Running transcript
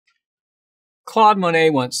Claude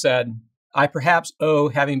Monet once said, "I perhaps owe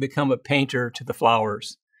having become a painter to the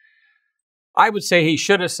flowers." I would say he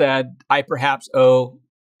should have said, "I perhaps owe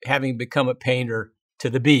having become a painter to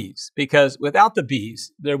the bees," because without the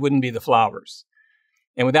bees, there wouldn't be the flowers.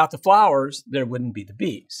 And without the flowers, there wouldn't be the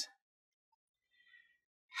bees.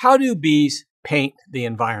 How do bees paint the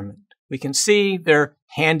environment? We can see their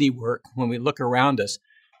handiwork when we look around us,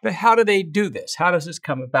 but how do they do this? How does this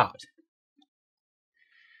come about?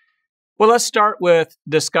 Well, let's start with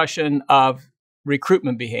discussion of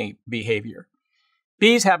recruitment behavior.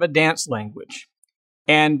 Bees have a dance language,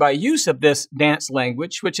 and by use of this dance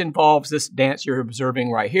language, which involves this dance you're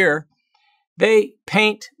observing right here, they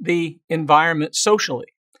paint the environment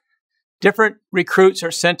socially. Different recruits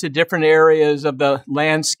are sent to different areas of the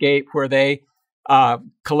landscape where they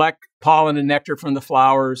collect pollen and nectar from the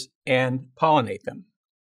flowers and pollinate them.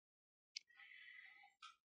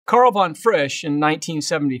 Karl von Frisch in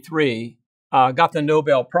 1973 got the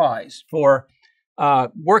Nobel Prize for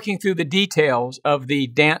working through the details of the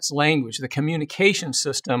dance language, the communication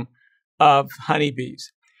system of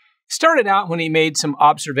honeybees. It started out when he made some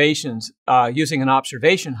observations using an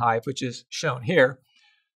observation hive, which is shown here,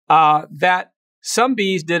 that some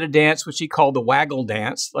bees did a dance which he called the waggle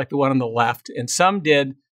dance, like the one on the left, and some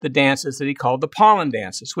did the dances that he called the pollen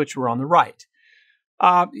dances, which were on the right.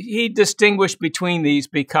 He distinguished between these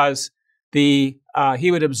because he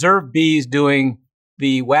would observe bees doing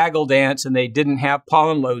the waggle dance and they didn't have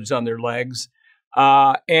pollen loads on their legs,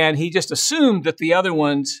 and he just assumed that the other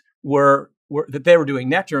ones that they were doing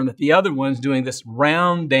nectar, and that the other ones doing this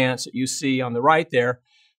round dance that you see on the right there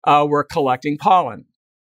were collecting pollen.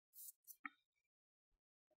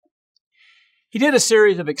 He did a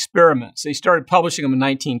series of experiments. He started publishing them in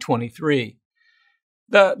 1923.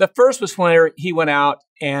 The first was when he went out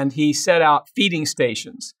and he set out feeding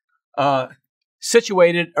stations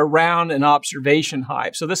situated around an observation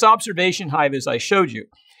hive. So this observation hive, as I showed you,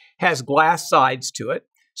 has glass sides to it,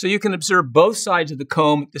 so you can observe both sides of the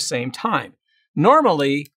comb at the same time.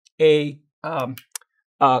 Normally, a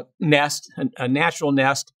nest, a natural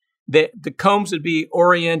nest, the combs would be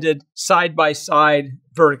oriented side by side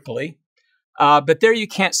vertically, but there you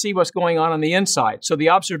can't see what's going on the inside. So the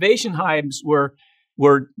observation hives were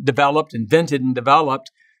developed, invented and developed,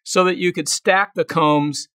 so that you could stack the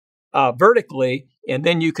combs vertically, and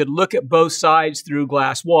then you could look at both sides through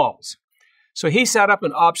glass walls. So he set up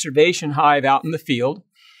an observation hive out in the field,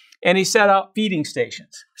 and he set out feeding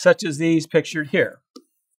stations, such as these pictured here.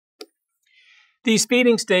 These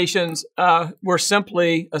feeding stations were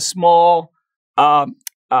simply a small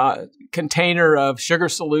container of sugar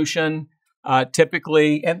solution,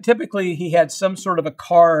 typically he had some sort of a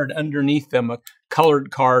card underneath them, a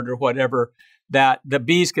colored card or whatever, that the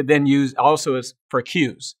bees could then use also as for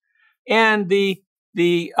cues. And the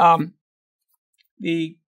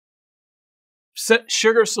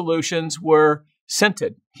sugar solutions were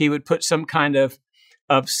scented. He would put some kind of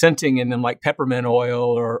scenting in them, like peppermint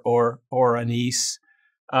oil or anise.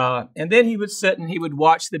 And then he would sit and he would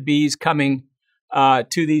watch the bees coming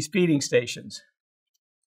to these feeding stations.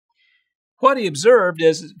 What he observed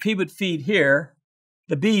is if he would feed here,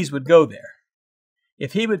 the bees would go there.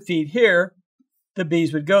 If he would feed here, the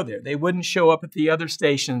bees would go there. They wouldn't show up at the other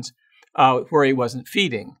stations where he wasn't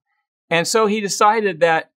feeding. And so he decided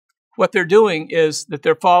that what they're doing is that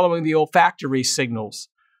they're following the olfactory signals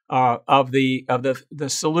of the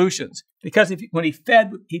solutions. Because when he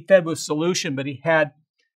fed with solution, but he had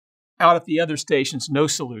out at the other stations no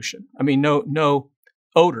solution. I mean, no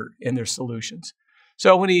odor in their solutions.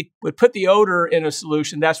 So when he would put the odor in a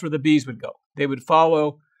solution, that's where the bees would go. They would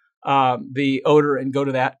follow the odor and go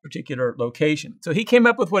to that particular location. So he came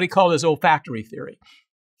up with what he called his olfactory theory.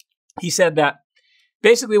 He said that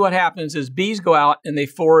basically what happens is bees go out and they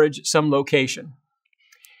forage at some location.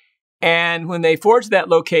 And when they forage that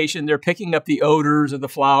location, they're picking up the odors of the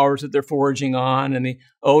flowers that they're foraging on, and the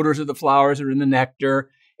odors of the flowers that are in the nectar.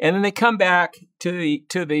 And then they come back to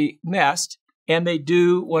the nest and they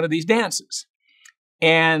do one of these dances.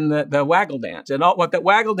 And the waggle dance. And what that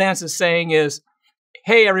waggle dance is saying is,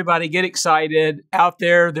 hey, everybody, get excited. Out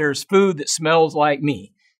there, there's food that smells like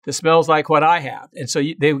me, that smells like what I have. And so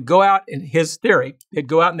they would go out, in his theory, they'd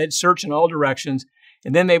go out and they'd search in all directions,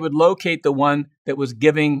 and then they would locate the one that was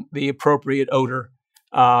giving the appropriate odor,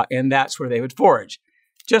 and that's where they would forage.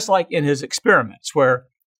 Just like in his experiments, where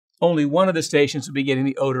only one of the stations would be getting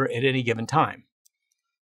the odor at any given time.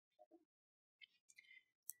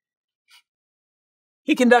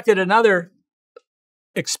 He conducted another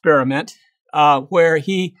experiment where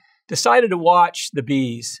he decided to watch the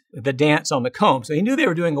bees, the dance on the comb. So he knew they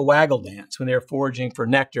were doing a waggle dance when they were foraging for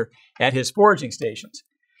nectar at his foraging stations.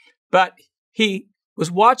 But he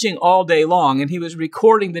was watching all day long, and he was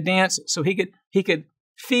recording the dances. So he could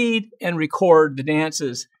feed and record the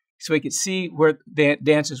dances so he could see where the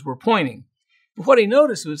dances were pointing. But what he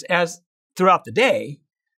noticed was, as throughout the day,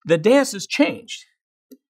 the dances changed.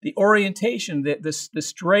 The orientation, the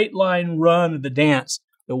straight line run of the dance,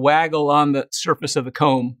 the waggle on the surface of the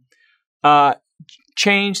comb,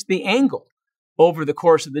 changed the angle over the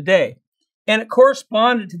course of the day. And it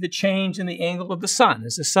corresponded to the change in the angle of the sun.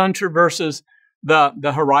 As the sun traverses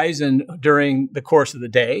the horizon during the course of the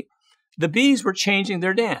day, the bees were changing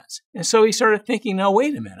their dance. And so he started thinking, no,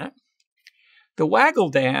 wait a minute. The waggle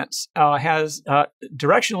dance has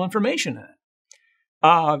directional information in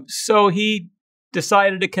it. So he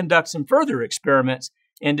decided to conduct some further experiments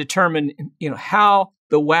and determine, how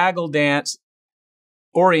the waggle dance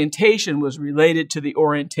orientation was related to the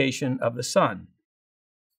orientation of the sun.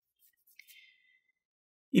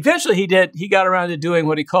 Eventually, he got around to doing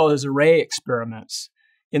what he called his array experiments.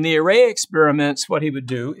 In the array experiments, what he would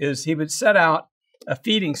do is he would set out a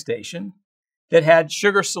feeding station that had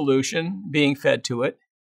sugar solution being fed to it,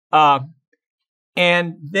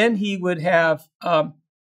 and then he would have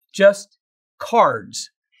just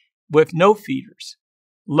cards with no feeders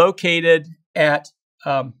located at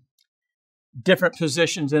different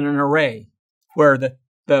positions in an array, where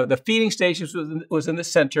the feeding station was in the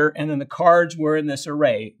center, and then the cards were in this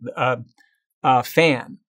array,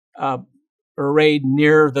 fan, arrayed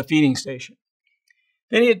near the feeding station.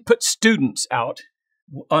 Then he had put students out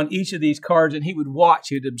on each of these cards, and he would watch,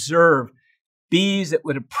 he would observe bees that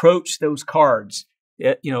would approach those cards,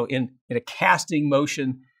 in a casting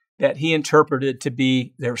motion that he interpreted to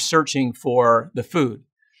be they're searching for the food.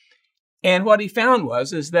 And what he found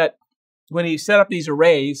is that when he set up these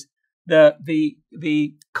arrays,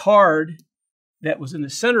 the card that was in the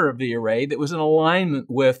center of the array, that was in alignment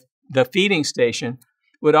with the feeding station,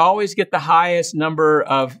 would always get the highest number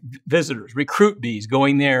of visitors, recruit bees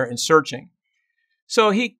going there and searching.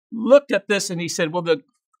 So he looked at this and he said, well,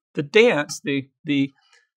 the dance, the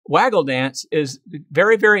waggle dance is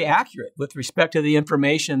very, very accurate with respect to the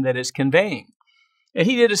information that it's conveying. And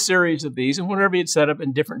he did a series of these, and whenever he'd set up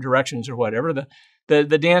in different directions or whatever,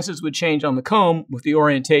 the dances would change on the comb with the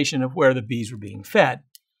orientation of where the bees were being fed.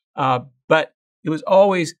 But it was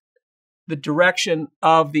always the direction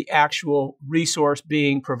of the actual resource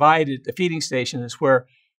being provided. The feeding station is where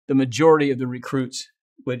the majority of the recruits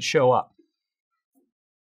would show up.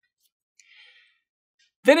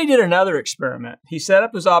 Then he did another experiment. He set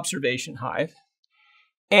up his observation hive,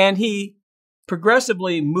 and he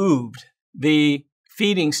progressively moved the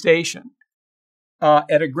feeding station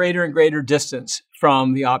at a greater and greater distance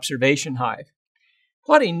from the observation hive.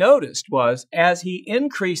 What he noticed was, as he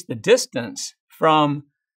increased the distance from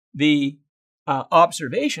the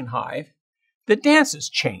observation hive, the dances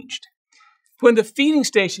changed. When the feeding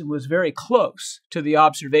station was very close to the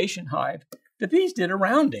observation hive, the bees did a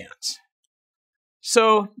round dance.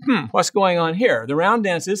 So, what's going on here? The round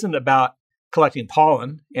dance isn't about collecting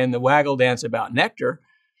pollen, and the waggle dance about nectar.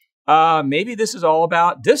 Maybe this is all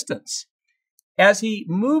about distance. As he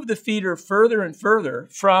moved the feeder further and further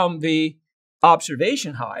from the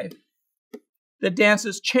observation hive, the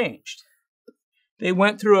dances changed. They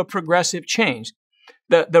went through a progressive change.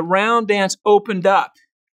 The round dance opened up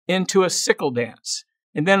into a sickle dance.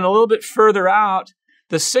 And then a little bit further out,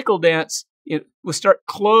 the sickle dance would start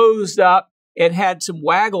closed up and had some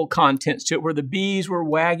waggle contents to it, where the bees were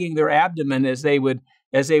wagging their abdomen as they would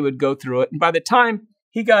go through it. And by the time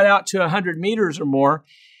he got out to 100 meters or more,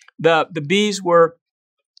 the bees were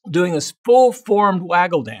doing this full-formed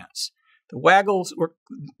waggle dance. The waggles were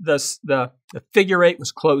the figure eight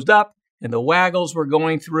was closed up, and the waggles were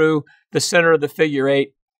going through the center of the figure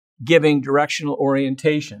eight, giving directional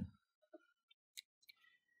orientation.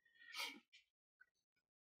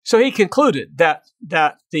 So he concluded that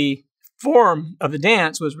the form of the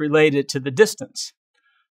dance was related to the distance,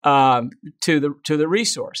 to the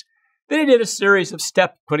resource. Then he did a series of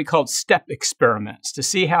what he called step experiments to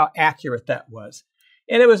see how accurate that was.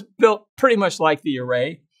 And it was built pretty much like the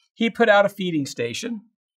array. He put out a feeding station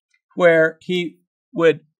where he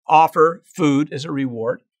would offer food as a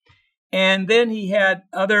reward. And then he had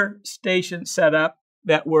other stations set up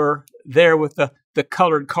that were there with the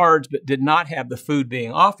colored cards but did not have the food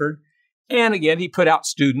being offered. And again, he put out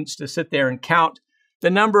students to sit there and count the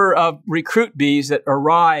number of recruit bees that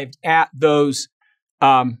arrived at those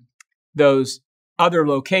other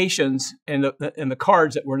locations and the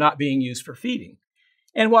cards that were not being used for feeding.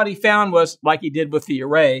 And what he found was, like he did with the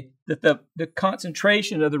array, that the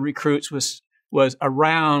concentration of the recruits was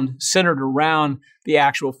centered around the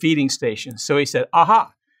actual feeding station. So he said,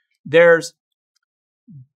 aha, there's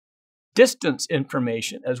distance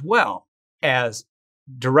information as well as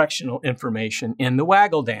directional information in the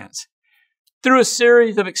waggle dance. Through a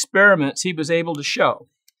series of experiments, he was able to show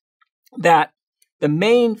that the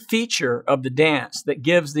main feature of the dance that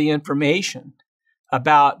gives the information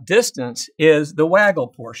about distance is the waggle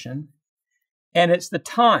portion, and it's the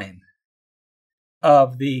time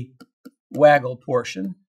of the waggle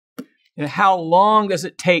portion. And how long does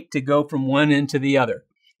it take to go from one end to the other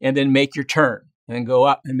and then make your turn and go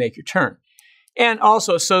up and make your turn? And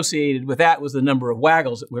also associated with that was the number of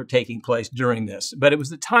waggles that were taking place during this. But it was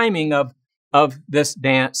the timing of this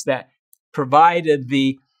dance that provided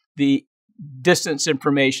the distance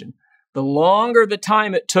information. The longer the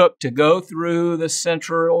time it took to go through the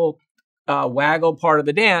central waggle part of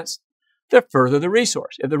the dance, the further the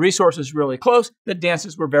resource. If the resource is really close, the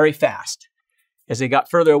dances were very fast. As they got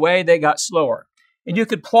further away, they got slower. And you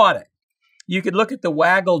could plot it. You could look at the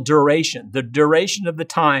waggle duration, the duration of the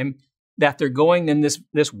time that they're going in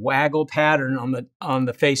this waggle pattern on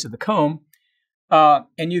the face of the comb,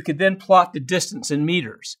 and you could then plot the distance in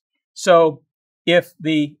meters. So if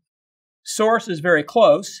the source is very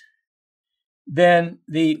close, then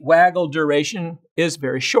the waggle duration is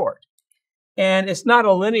very short. And it's not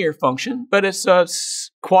a linear function, but it's a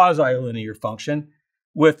quasi-linear function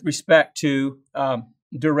with respect to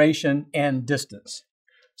duration and distance.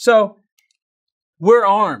 So we're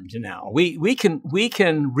armed now. We can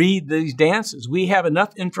read these dances. We have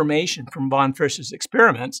enough information from von Frisch's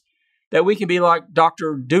experiments that we can be like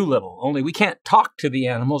Dr. Dolittle, only we can't talk to the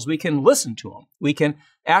animals. We can listen to them. We can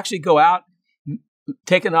actually go out,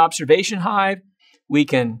 take an observation hive. We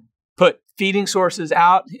can put feeding sources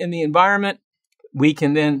out in the environment. We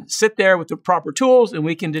can then sit there with the proper tools and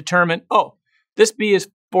we can determine, oh, this bee is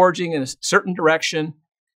foraging in a certain direction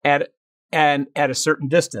at a certain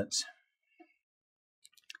distance.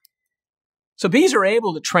 So bees are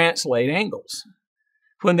able to translate angles.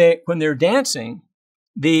 When they're dancing,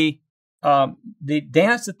 the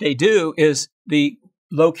dance that they do is the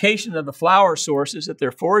location of the flower sources that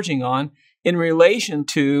they're foraging on in relation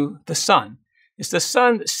to the sun. It's the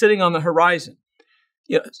sun that's sitting on the horizon.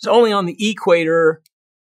 You know, it's only on the equator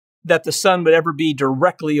that the sun would ever be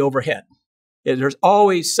directly overhead. There's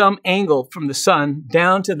always some angle from the sun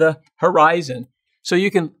down to the horizon. So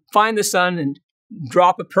you can find the sun and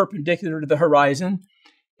drop it perpendicular to the horizon,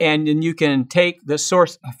 and then you can take the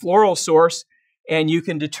source, a floral source, and you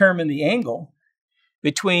can determine the angle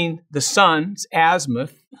between the sun's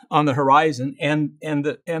azimuth on the horizon and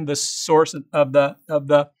the source of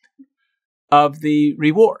the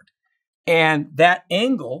reward. And that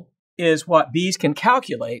angle is what bees can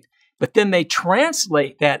calculate, but then they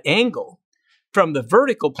translate that angle from the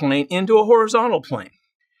vertical plane into a horizontal plane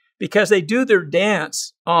because they do their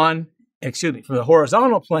dance from the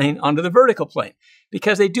horizontal plane onto the vertical plane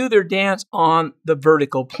because they do their dance on the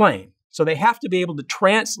vertical plane. So they have to be able to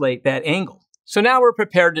translate that angle. So now we're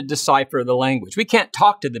prepared to decipher the language. We can't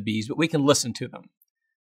talk to the bees, but we can listen to them.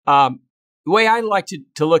 The way I like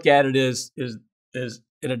to look at it is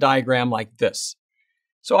in a diagram like this.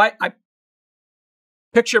 So I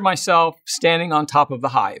picture myself standing on top of the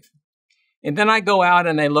hive. And then I go out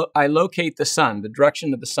and I locate the sun, the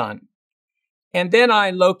direction of the sun. And then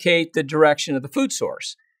I locate the direction of the food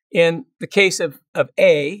source. In the case of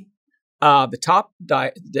A,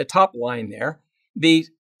 the top line there, the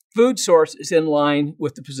food source is in line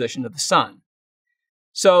with the position of the sun.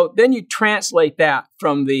 So then you translate that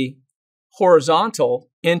from the horizontal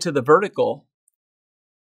into the vertical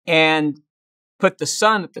and put the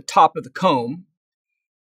sun at the top of the comb,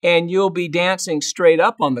 and you'll be dancing straight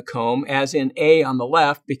up on the comb, as in A on the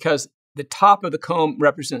left, because the top of the comb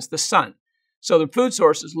represents the sun. So the food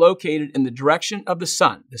source is located in the direction of the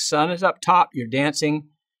sun. The sun is up top. You're dancing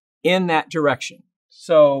in that direction.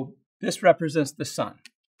 So this represents the sun.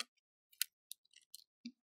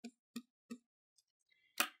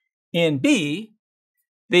 In B,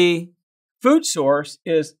 the food source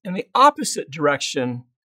is in the opposite direction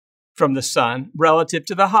from the sun relative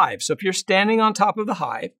to the hive. So if you're standing on top of the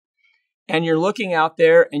hive and you're looking out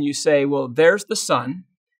there and you say, well, there's the sun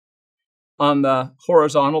on the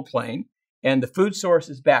horizontal plane and the food source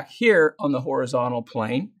is back here on the horizontal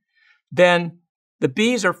plane, then the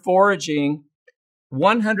bees are foraging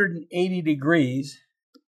 180 degrees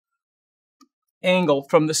angle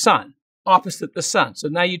from the sun, opposite the sun. So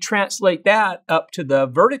now you translate that up to the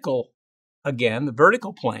vertical, again, the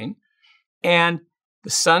vertical plane, and the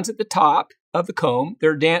sun's at the top of the comb.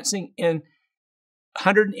 They're dancing in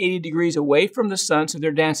 180 degrees away from the sun, so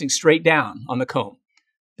they're dancing straight down on the comb.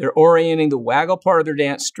 They're orienting the waggle part of their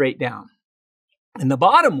dance straight down. In the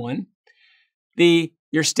bottom one, the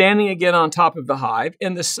You're standing again on top of the hive,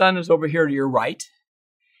 and the sun is over here to your right.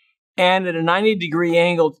 And at a 90-degree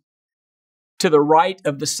angle to the right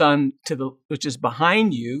of the sun, which is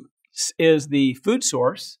behind you, is the food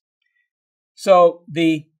source. So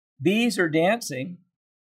the bees are dancing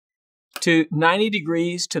to 90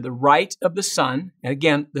 degrees to the right of the sun. And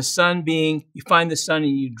again, the sun being, you find the sun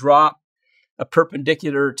and you drop a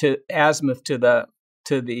perpendicular to azimuth to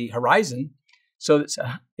the horizon. So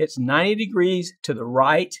it's 90 degrees to the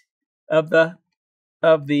right of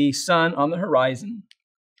the sun on the horizon.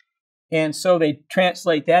 And so they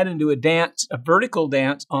translate that into a dance, a vertical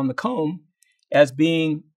dance on the comb, as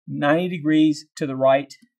being 90 degrees to the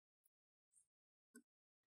right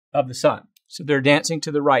of the sun. So they're dancing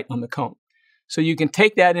to the right on the comb. So you can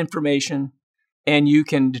take that information and you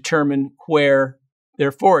can determine where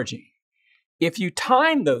they're foraging. If you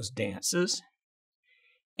time those dances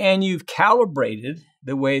and you've calibrated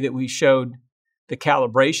the way that we showed the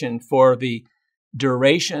calibration for the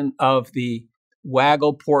duration of the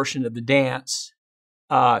waggle portion of the dance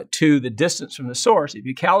to the distance from the source, if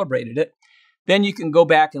you calibrated it, then you can go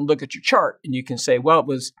back and look at your chart and you can say, well, it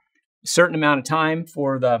was a certain amount of time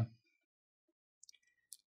for the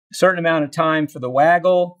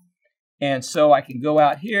waggle. And so I can go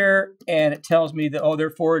out here and it tells me that, oh, they're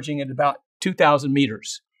foraging at about 2,000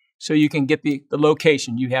 meters. So you can get the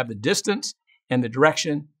location. You have the distance and the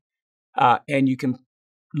direction, and you can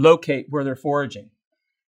locate where they're foraging.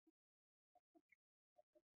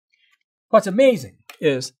 What's amazing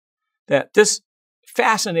is that this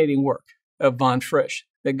fascinating work of von Frisch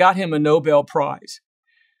that got him a Nobel Prize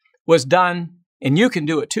was done, and you can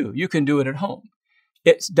do it too. You can do it at home.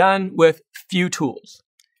 It's done with few tools.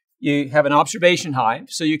 You have an observation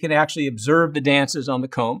hive, so you can actually observe the dances on the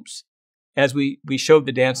combs, as we showed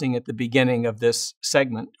the dancing at the beginning of this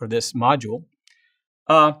segment or this module.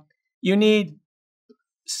 You need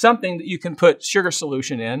something that you can put sugar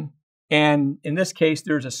solution in. And in this case,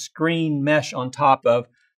 there's a screen mesh on top of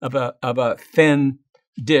a thin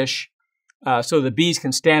dish, so the bees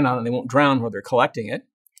can stand on it and they won't drown while they're collecting it.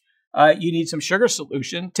 You need some sugar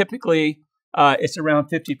solution. Typically, it's around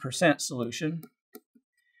 50% solution.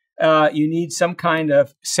 You need some kind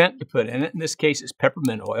of scent to put in it. In this case, it's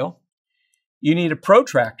peppermint oil. You need a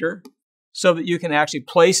protractor so that you can actually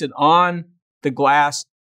place it on the glass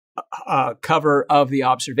cover of the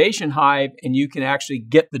observation hive, and you can actually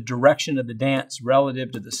get the direction of the dance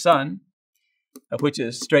relative to the sun, which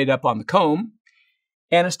is straight up on the comb,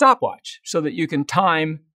 and a stopwatch so that you can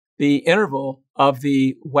time the interval of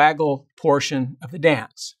the waggle portion of the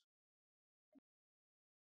dance.